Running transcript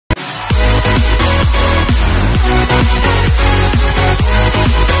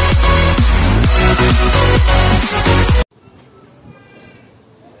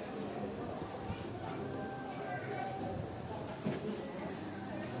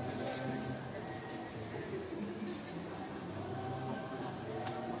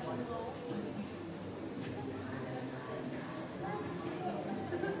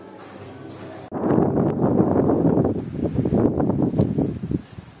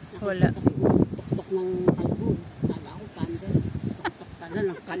Wala. Tuktok ng kalbo. Kala ko panda. Tuktok pala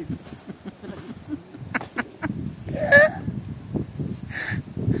ng kalbo.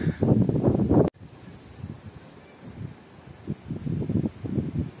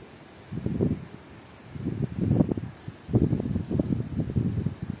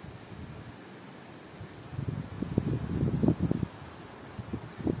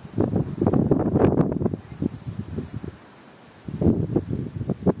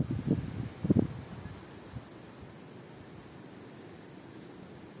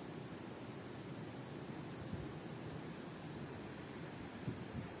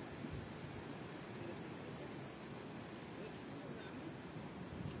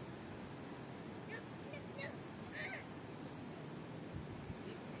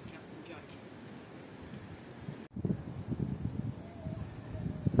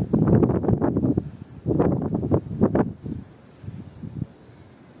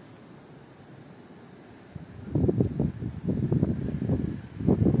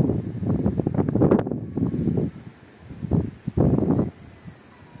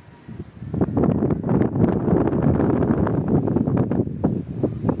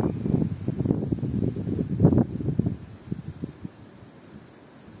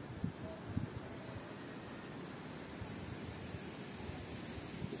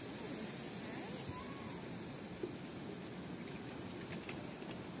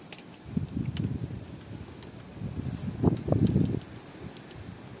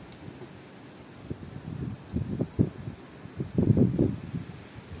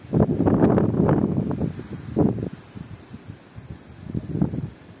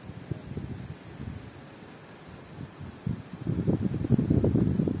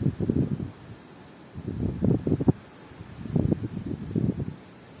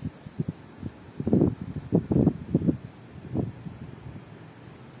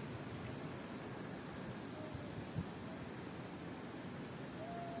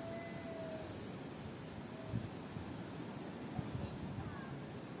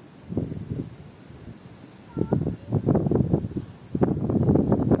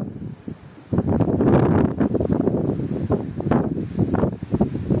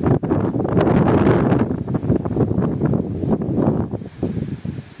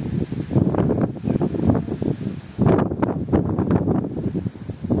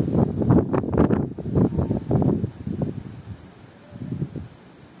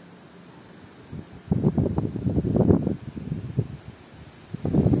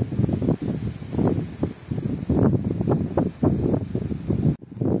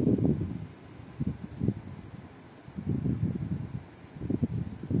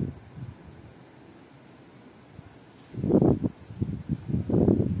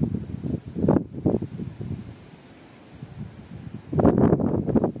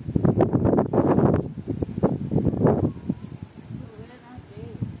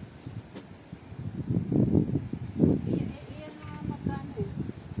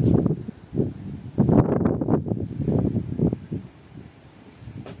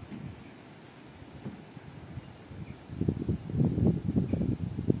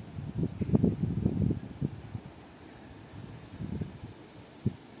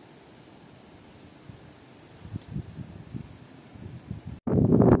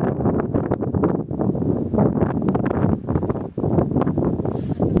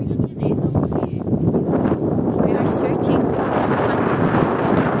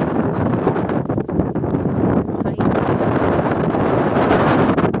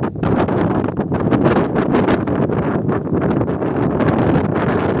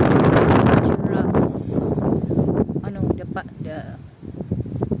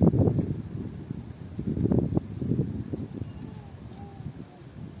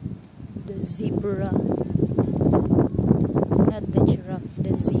 Zebra, not the giraffe,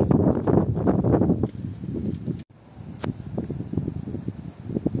 the zebra.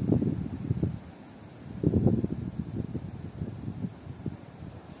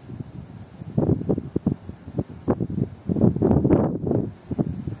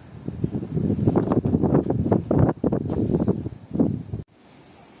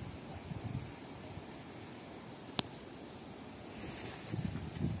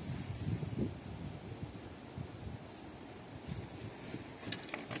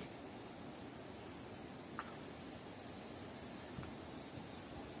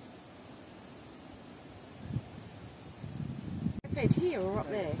 Fed here or up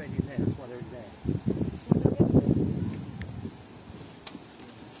there? Fed in there, that's why they're in there.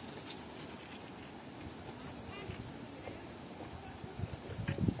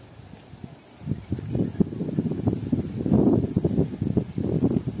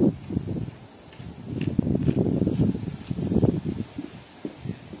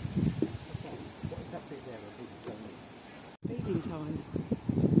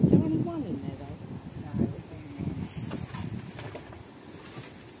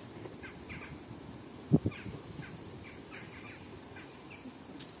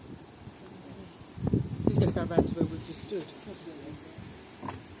 where we've just stood.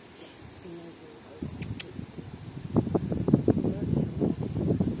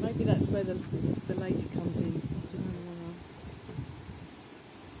 Maybe that's where the lady comes in.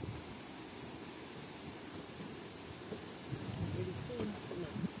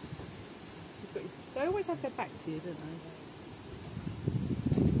 They always have their back to you, don't they?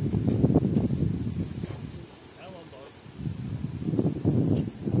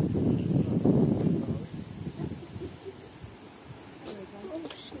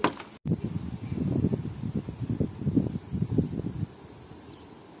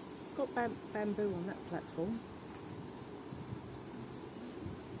 It's got bamboo on that platform.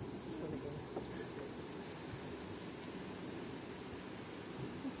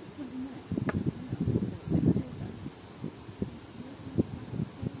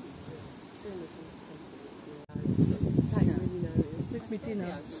 With me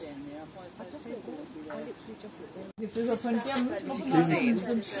dinner.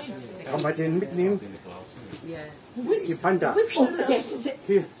 Kann man den mitnehmen? Yeah. Die Panda. Oh, yes, is it?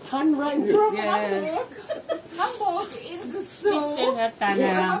 Hier. Turn round. Yeah. Hamburg is so.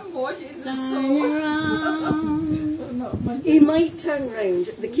 Hamburg is so. He might turn round.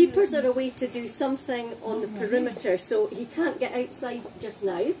 The keepers are away to do something on the perimeter, so he can't get outside just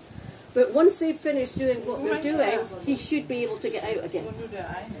now. But once they've finished doing what they're doing, he should be able to get out again.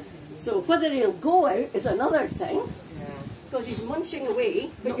 So whether he'll go out is another thing, because he's munching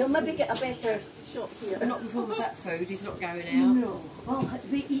away, but you'll maybe get a better shot here. Not with all of that food, he's not going out. No. Well,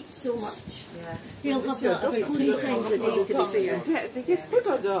 they eat so much. Yeah. He'll have that about 3 times a day, to be fair. Jetzt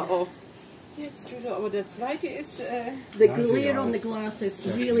Futter da auch. Jetzt tut er, aber der zweite ist... The glare on the glass is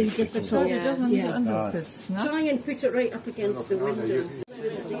really difficult. Yeah. Try and put it right up against the window.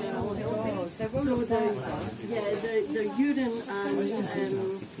 Their urine and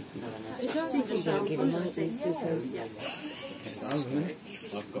fecal samples are tasted, so yeah.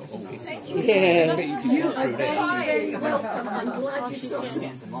 Yeah. You are very, very welcome. I'm glad you saw it.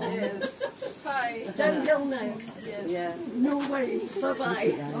 Hi. Downhill now. Yeah. No worries.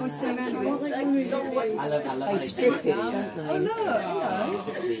 Bye-bye. Oh, it's so Thank you. They strip it, don't they? Oh, no.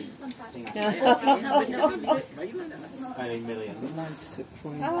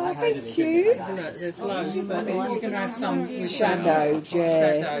 Oh, thank you. Look, there's loads, but you're going to have some Shadowed,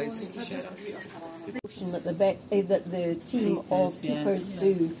 shadows. That the team of keepers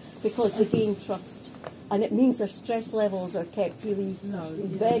do, because they gain trust, and it means their stress levels are kept really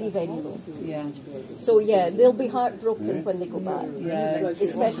very, very low. Yeah. So yeah, they'll be heartbroken when they go back. Yeah.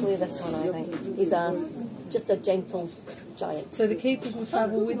 Especially this one, I think. He's just a gentle giant. So the keepers will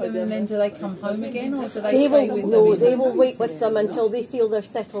travel with them, and then do they come home again, or do they They stay will with no, them? they will wait with them until they feel they're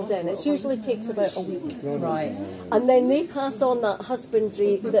settled in. It usually takes about a week. Right. And then they pass on that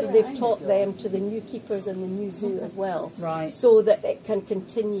husbandry that they've taught them to the new keepers in the new zoo as well. Right. So that it can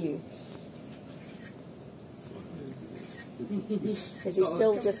continue. Is he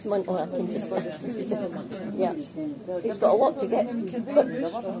still just munching? Oh, I can just yeah. He's got a lot to get.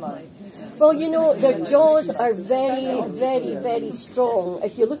 Well, you know, their jaws are very, very, very strong.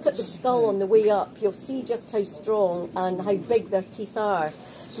 If you look at the skull on the way up, you'll see just how strong and how big their teeth are.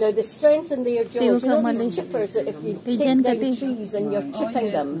 Now, the strength in their jaws, you know these chippers that if you take down trees and you're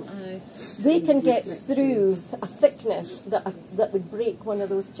chipping them, they can get through a thickness that would break one of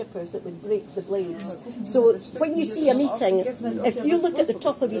those chippers, that would break the blades. So when you see him eating, if you look at the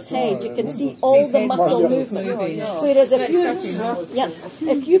top of his head, you can see all the muscle movement. Whereas if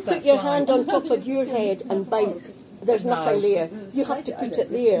you put your hand on top of your head and bite, there's nothing there. You have to put it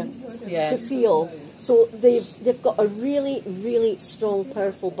there to feel. So they've got a really, really strong,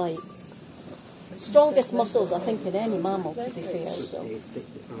 powerful bite. Strongest muscles, I think, in any mammal, to be fair. So.